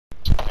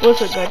What's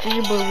up, guys? It's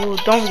your boy Will.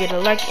 Don't forget to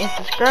like and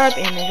subscribe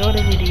and enjoy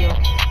the video.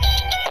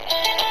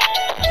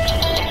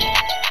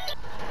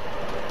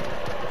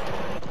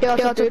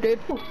 Yo, dude.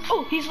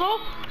 Oh, he's low.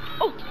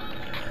 Oh.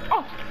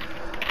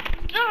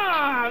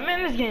 Ah,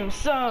 man, this game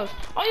sucks.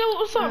 Oh, yo,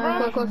 what's up, bro?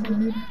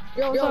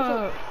 Yo, what's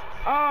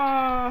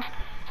up?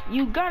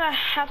 You gotta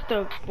have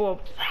to,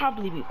 well,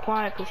 probably be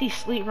quiet because he's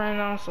asleep right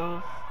now.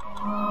 So,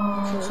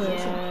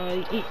 yeah,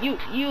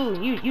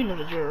 you know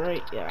the drill,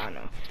 right? Yeah, I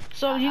know.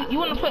 So you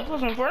wanna play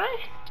some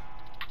Fortnite?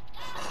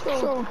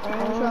 Sure.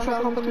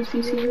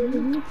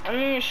 I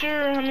mean,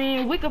 sure. I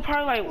mean, we could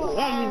probably like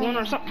 1v1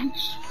 or something.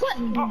 What?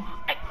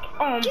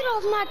 Get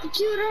off my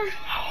computer!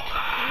 Oh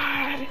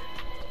God.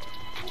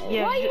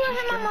 Yeah, why you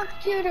having on my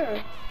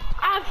computer?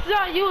 I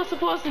thought you were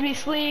supposed to be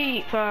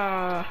asleep. You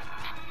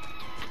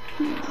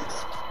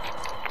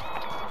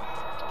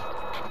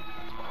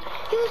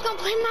was gonna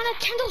play my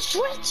Nintendo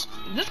Switch?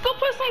 Just go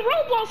play some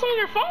Roblox on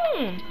your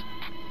phone.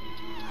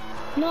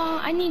 No,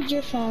 I need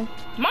your phone.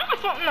 My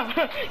phone? No,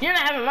 you're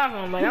not having my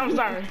phone, buddy. I'm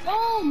sorry.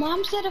 No,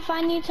 Mom said if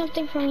I need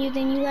something from you,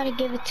 then you gotta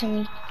give it to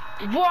me.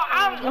 Well,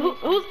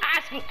 who's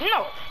asking?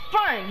 No,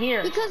 fine,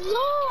 here. Because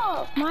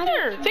look,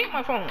 Here, take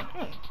my phone.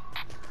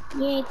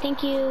 Yay,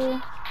 thank you.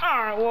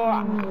 Alright,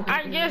 well,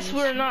 I guess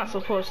we're not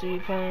supposed to be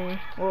playing.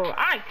 Well,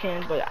 I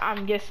can, but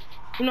I'm guess,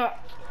 you know,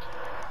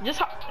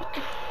 just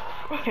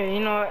okay,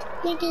 you know what?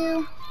 Thank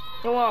you.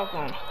 You're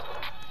welcome.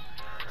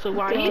 So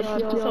while he's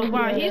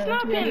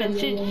not paying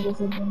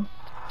attention.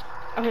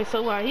 Okay,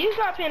 so while he's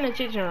not paying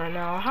attention right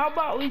now, how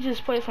about we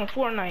just play some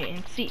Fortnite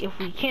and see if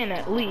we can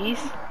at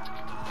least.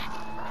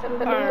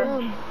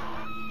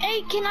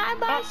 Hey, can I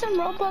buy some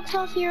Robux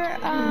off your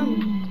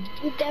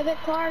debit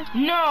card?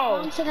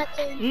 No. Mom said I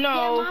can.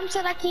 No. Yeah, Mom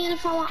said I can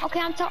if I want. Okay,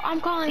 I'm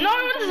calling. No,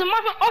 this is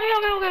my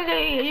phone.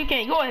 Okay. You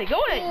can't. Go ahead.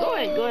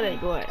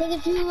 Because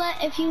if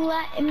you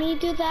let me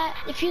do that,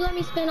 if you let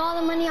me spend all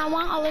the money I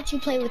want, I'll let you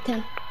play with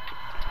him.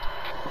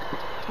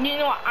 You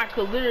know, I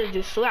could literally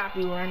just slap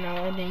you right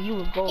now, and then you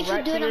would go if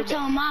right to you do it, your I'm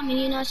telling Mom, and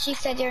you know, she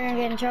said you're gonna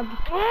get in trouble.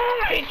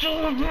 And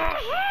you're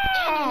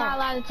not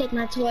allowed to take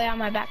my toy on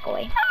my back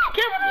away. I don't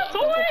care about the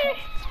toy.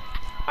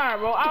 Alright,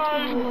 bro.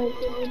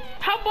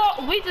 How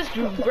about we just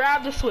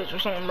grab the Switch or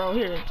something, bro?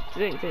 Here,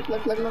 take. Yeah,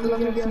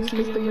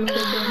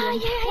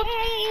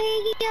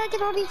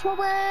 get all these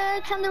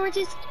Robux. I'm the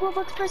richest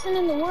Robux person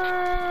in the world.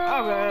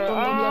 Okay.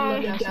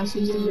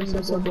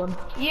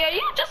 Yeah,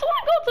 you just want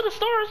to go to the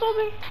store or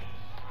something?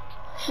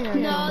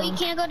 No, you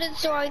can't go to the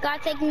store. You gotta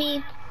take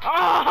me.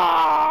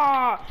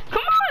 Ah,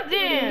 come on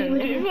then.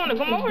 If you want to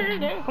come over here,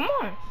 then come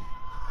on.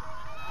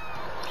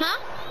 Huh?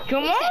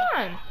 Come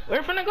on.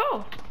 Where finna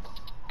go?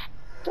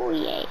 Oh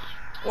yeah.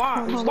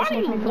 Why? Why do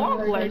you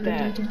walk like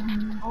that?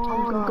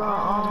 Oh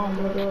God.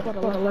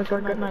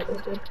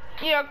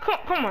 Yeah,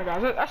 come on,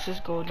 guys. Let's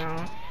just go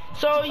down.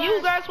 So you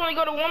guys want to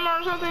go to Walmart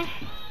or something?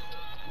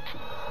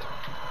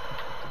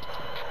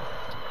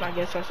 I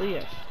guess that's a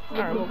yes. All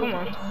right, well, come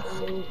on.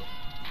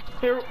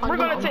 Here, we're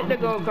gonna take the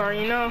gold car,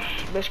 you know?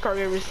 Best car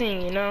we ever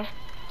seen, you know?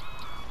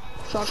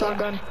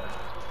 Shotgun.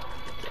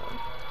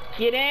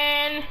 Get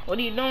in. What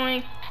are you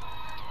doing?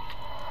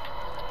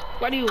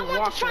 Why do you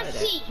walk like that?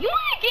 Seat. You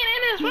ain't getting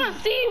in this front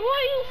seat. Why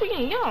are you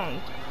freaking young?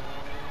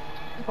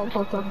 I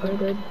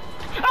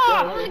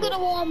wanna go to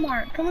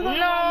Walmart. Can we go to Walmart?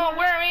 No,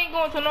 we ain't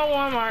going to no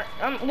Walmart.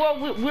 Well,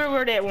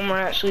 we're at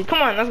Walmart actually.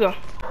 Come on, let's go.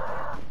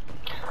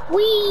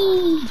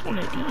 Wee. One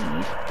of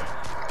these.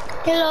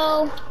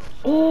 Hello.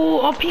 Ooh,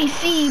 a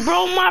PC,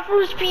 bro. My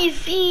first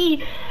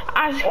PC.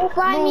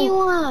 Buy me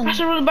one. I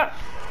should really buy.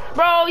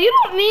 Bro, you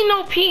don't need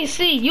no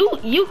PC.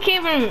 You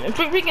can't even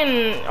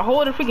freaking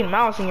hold a freaking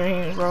mouse in your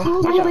hands, bro. I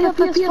got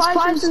the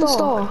PS5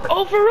 installed.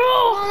 Oh, for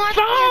real?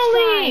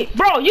 Finally,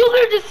 bro. You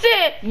literally just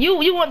said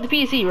you want the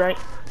PC, right?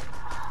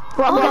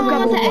 Bro, I'm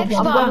grabbing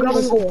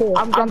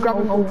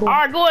All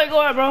right, go ahead,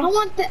 bro. I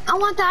want the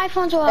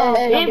iPhone 12.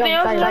 Anything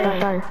else?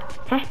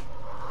 Huh?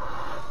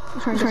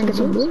 Trying to get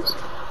some moves.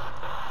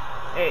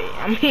 Hey,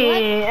 I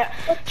mean,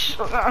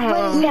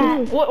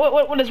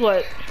 what is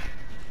what?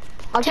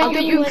 I'll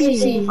get you a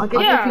PC. I'll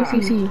get you a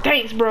PC.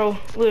 Thanks, bro.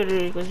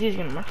 Literally, because he's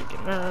getting my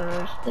freaking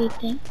nerves.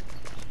 Anything?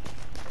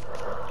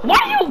 Why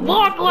you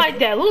walk like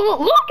that?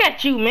 Look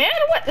at you, man.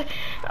 What?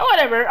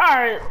 Whatever. All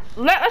right,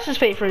 let's just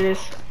pay for this.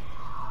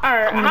 All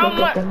right, how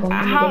much?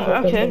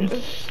 Okay.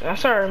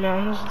 Sorry,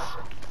 man.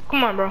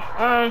 Come on, bro.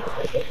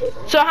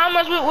 So how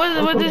much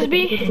would this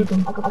be?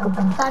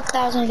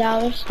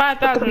 $5,000.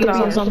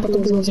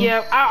 $5,000.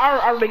 Yeah, I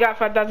already got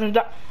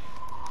 $5,000.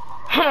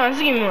 Hold on,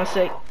 just give me 1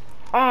 sec.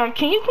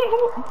 Can you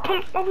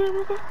come over here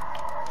real quick?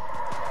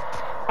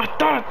 I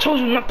thought I told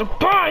you not to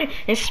buy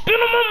and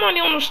spend all my money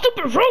on the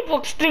stupid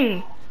Roblox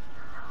thing.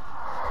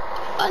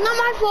 Oh, not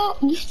my fault.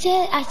 You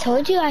said I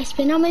told you I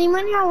spend how many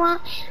money I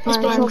want. I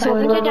spent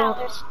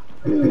 $500.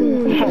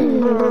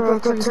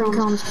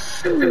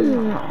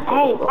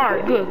 Oh,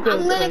 alright, good.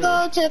 I'm gonna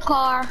go to the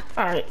car.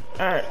 Alright.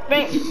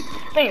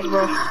 Thanks,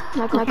 bro.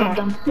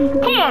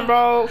 Come on,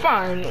 bro.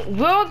 Fine.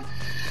 We'll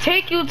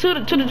take you to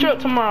the trip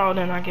tomorrow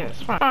then, I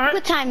guess. Fine. Alright.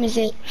 What time is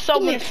it? So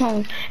Give me your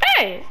phone.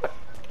 Hey!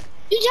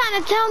 You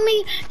trying to tell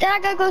me that I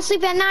gotta go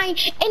sleep at 9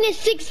 and it's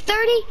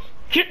 6:30?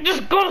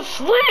 Just go to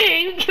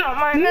sleep. Get on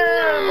my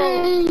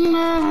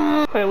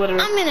nerves. Wait, whatever.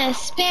 I'm gonna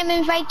spam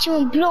invite you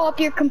and blow up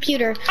your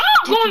computer.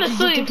 I'm going to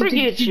sleep.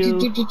 Forget you.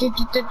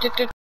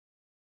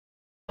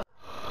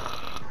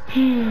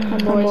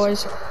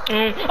 Boys.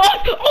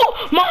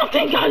 Oh, Mom,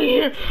 thank God you're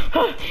here.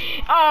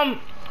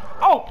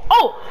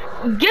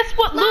 Guess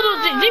what little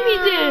Jimmy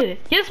did?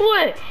 Guess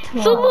what?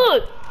 So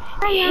look,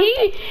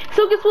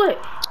 guess what?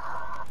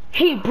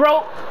 He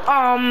broke,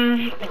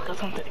 think of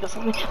something.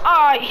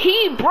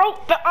 He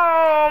broke the,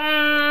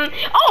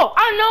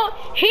 I know,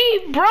 he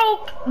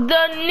broke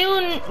the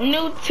new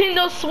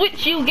Nintendo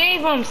Switch you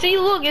gave him. See,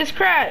 look, it's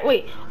cracked.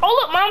 Wait, oh,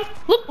 look, Mom,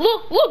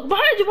 look,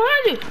 behind you.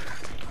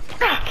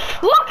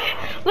 Look,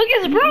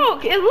 it's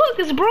broke.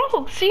 It's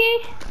broke,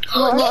 see?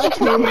 Oh, it's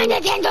not my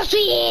Nintendo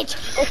Switch.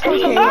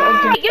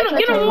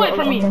 Get him away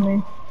from me.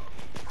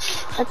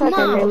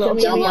 Mom, when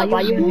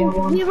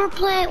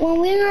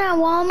we were at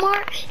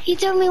Walmart, he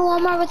told me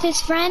Walmart with his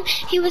friend.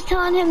 He was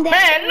telling him that.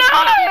 Man, no!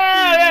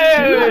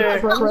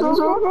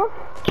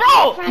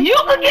 Bro, you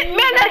can get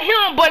mad at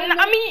him, but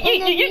I mean,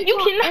 you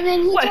cannot. And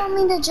then he told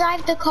me to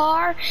drive the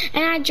car,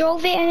 and I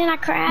drove it, and then I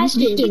crashed.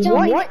 He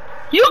told me.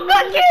 You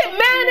can get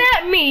mad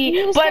at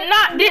me, but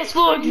not this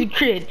little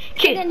kid.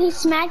 And then he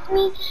smacked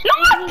me. No,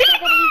 I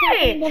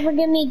didn't. Never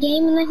give me a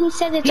game, and then he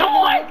said that you're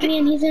gonna me,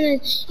 and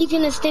he's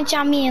gonna stench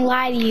on me and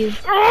lie to you.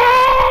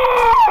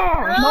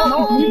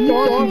 No,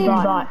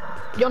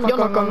 you're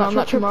not going on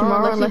that trip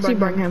tomorrow unless you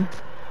bring him.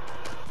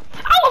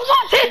 I was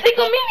not testing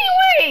him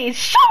anyways.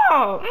 Shut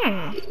up.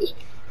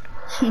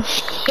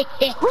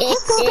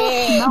 What's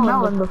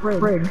smell in the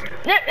fridge?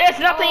 It's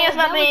nothing. It's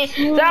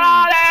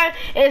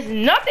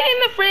nothing in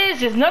the fridge.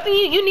 There's nothing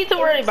you need to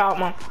worry about,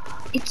 Mom.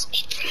 It's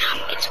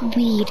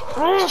weed.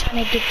 I'm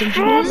trying to get the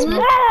juice.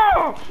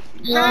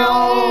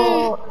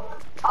 No.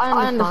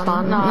 I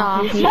understand. Nah.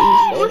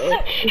 Listen,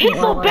 he's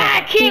so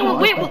bad, kid.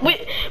 Wait,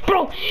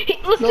 bro.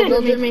 Listen.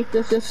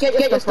 Just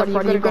get your stuff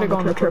ready. You gotta go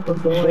on the trip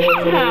with boy.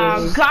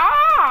 Oh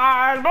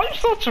God, don't you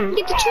such a.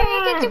 Get the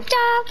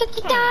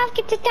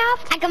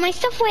stuff. I got my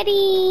stuff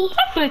ready.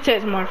 I'm gonna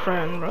text my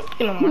friend, bro.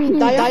 You know my.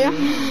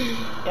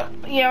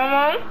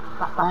 Yeah,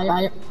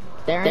 Mom.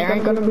 There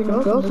ain't gonna be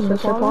no ghosts in the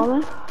trip, are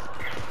there?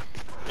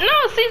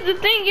 No, see, the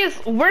thing is,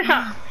 we're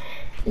not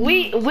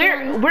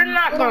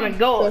gonna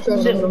go.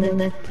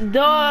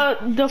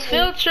 The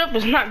field trip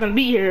is not gonna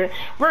be here.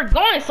 We're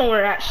going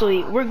somewhere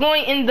actually. We're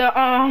going in the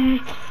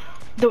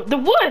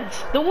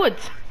woods. The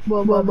woods.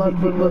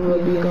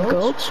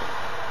 Ghosts?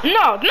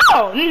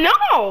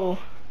 No.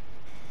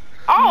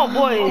 All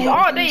boys,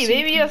 all day,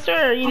 baby. Yes,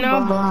 sir. You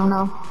know.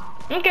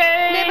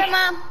 Okay. Remember,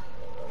 Mom?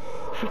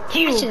 For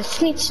you. I should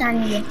sneak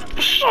shine you.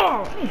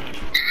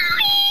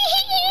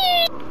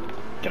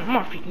 Get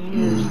my freaking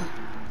ears.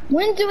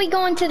 When do we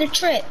go into the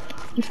trip,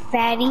 you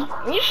fatty?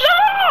 You shut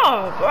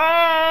up!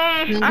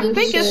 I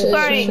think it's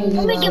like...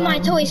 Let me get my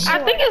toys. I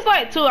think it's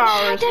like 2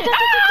 hours. Get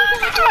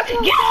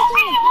off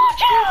me!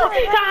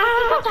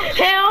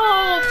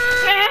 Help!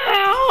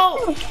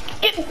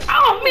 Get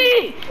off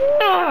me!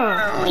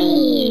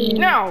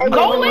 Now,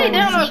 go lay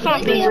down or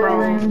something,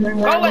 bro.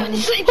 Go lay...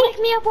 Wake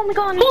me up when we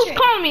go on the trip. Who's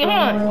calling me,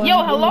 huh?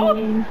 Yo, hello?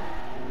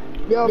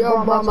 Yo,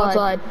 I'm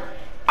outside.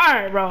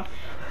 Alright, bro.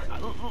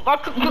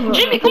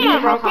 Jimmy, come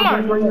on, bro, come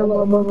on.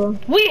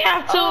 We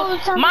have to.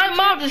 My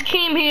mom just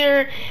came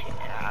here.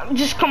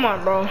 Just come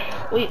on, bro.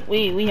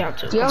 We have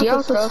to. Do you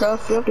have the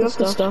stuff?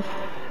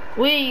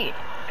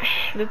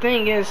 The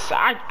thing is,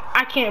 I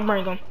can't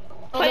bring them.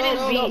 Play this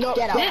beat.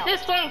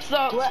 This song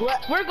sucks.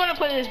 We're gonna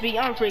play this beat.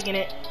 I'm freaking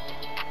it.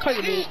 Play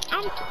the beat.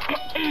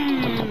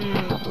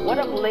 What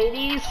up,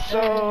 ladies?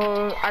 So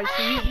I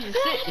see you just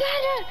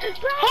sit.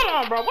 Hold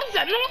on, bro. What is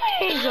that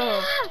noise?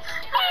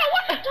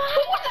 What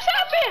just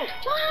happened?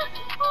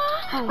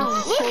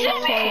 Look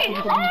at me!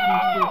 Oh,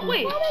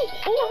 wait.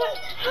 Who was that?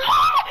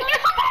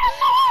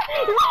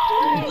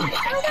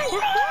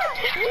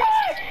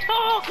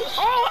 Oh,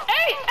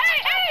 hey!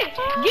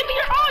 Give me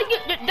your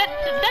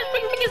that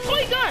freaking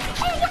toy gun!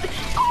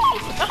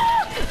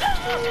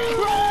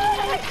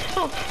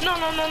 No!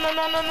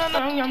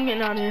 I'm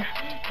getting out of here.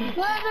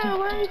 Brother,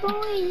 where are you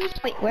going?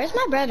 Wait, where's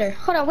my brother?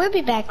 Hold on, we'll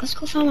be back. Let's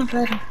go find my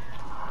brother.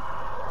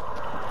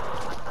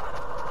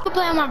 We'll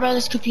play on my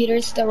brother's computer.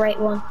 It's the right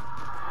one.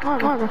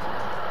 Look,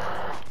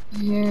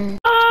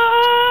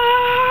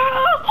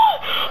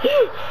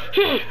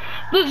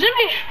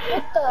 Jimmy!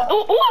 Who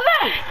was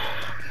that?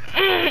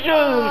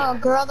 Oh,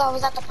 girl that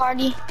was at the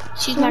party.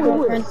 She's my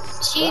girlfriend.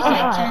 She's my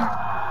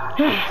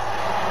 10.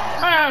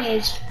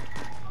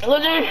 Hello,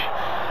 Jimmy.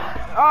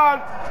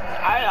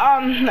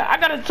 I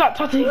gotta talk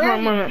to you for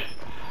a moment.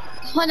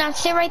 Hold on,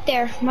 sit right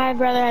there. My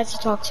brother has to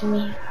talk to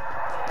me.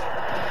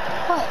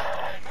 What?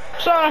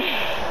 So,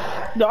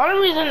 the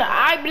only reason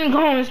I've been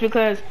going is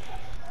because,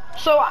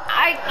 so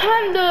I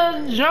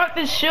kinda drank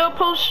this shield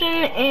potion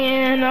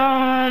and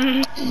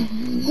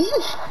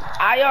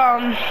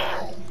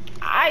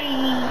I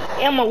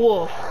am a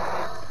wolf.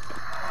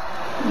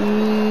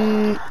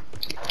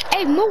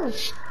 Hey, move.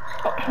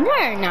 No,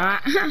 you're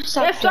not. Yes,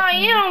 I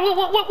am.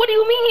 What do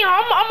you mean?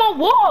 I'm a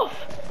wolf.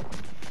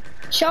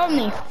 Show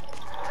me.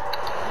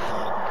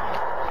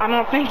 I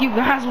don't think you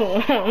guys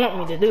will want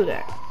me to do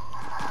that.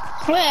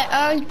 Wait,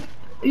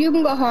 you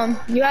can go home.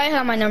 You already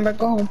have my number.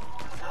 Go home.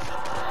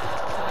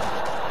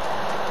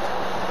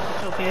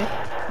 Okay.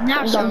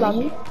 Now show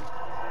me.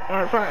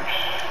 Alright, fine.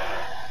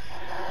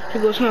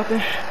 Here goes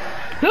nothing.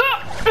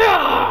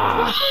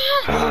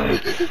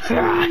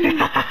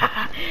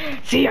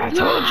 See, I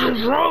told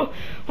you, bro.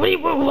 Why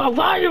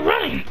are you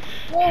running?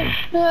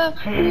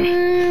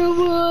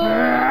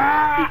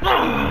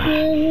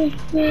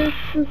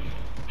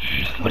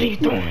 What are you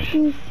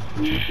doing?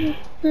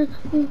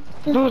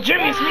 No,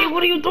 Jimmy, it's me.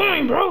 What are you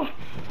doing, bro?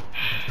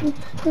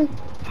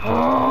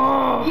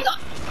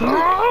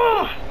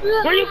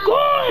 Where are you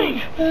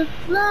going?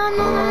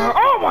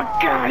 Oh my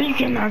God, you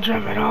cannot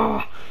jump at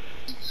all.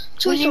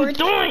 What are you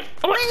doing?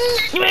 What?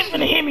 You ain't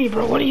gonna hit me,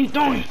 bro. What are you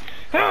doing?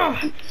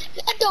 Don't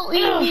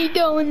eat me,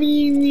 don't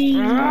eat me.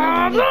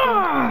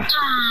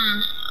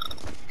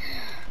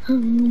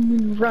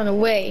 Run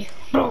away.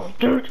 Bro,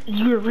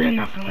 you're really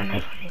not gonna run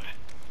away from me.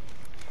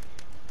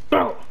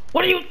 Bro,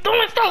 what are you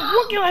doing? Stop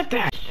looking like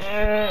that.